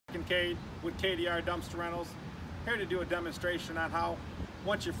Kincaid with KDR Dumpster Rentals. Here to do a demonstration on how,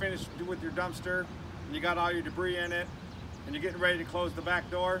 once you're finished with your dumpster, and you got all your debris in it, and you're getting ready to close the back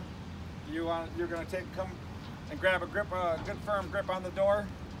door, you're going to come and grab a good firm grip on the door.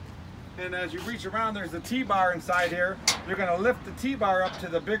 And as you reach around, there's a T-bar inside here. You're going to lift the T-bar up to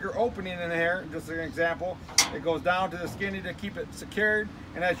the bigger opening in here. Just an example, it goes down to the skinny to keep it secured.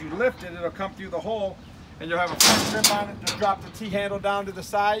 And as you lift it, it'll come through the hole, and you'll have a firm grip on it. Just drop the T-handle down to the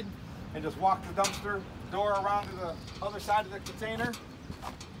side, and just walk the dumpster door around to the other side of the container.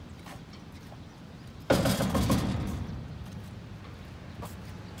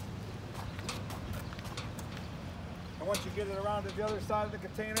 And once you get it around to the other side of the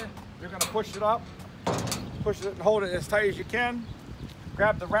container, you're going to push it up, push it and hold it as tight as you can.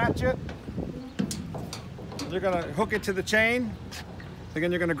 Grab the ratchet. You're going to hook it to the chain. Again,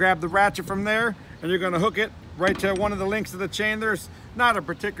 you're going to grab the ratchet from there, and you're going to hook it right to one of the links of the chain. There's not a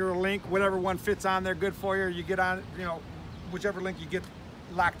particular link, whatever one fits on there, good for you. You get on, whichever link you get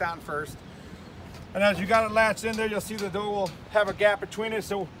locked on first. And as you got it latched in there, you'll see the door will have a gap between it.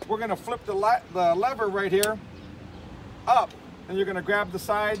 So we're going to flip the lever right here up, and you're going to grab the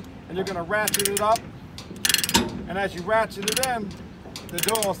side and you're going to ratchet it up. And as you ratchet it in, the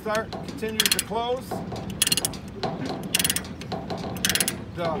door will continue to close.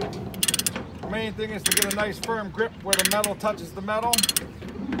 The main thing is to get a nice firm grip where the metal touches the metal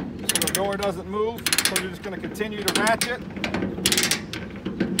so the door doesn't move. So you're just going to continue to ratchet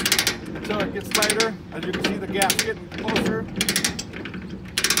until it gets tighter. As you can see, the gap's getting closer.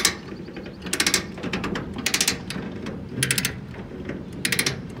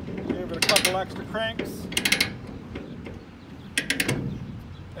 Give it a couple extra cranks.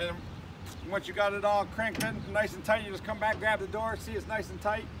 And once you got it all cranked in nice and tight, you just come back, grab the door, see it's nice and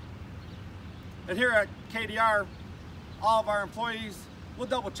tight. And here at KDR, all of our employees will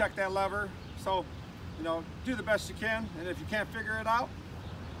double check that lever. So, do the best you can. And if you can't figure it out,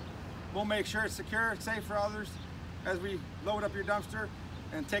 we'll make sure it's secure, safe for others as we load up your dumpster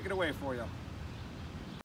and take it away for you.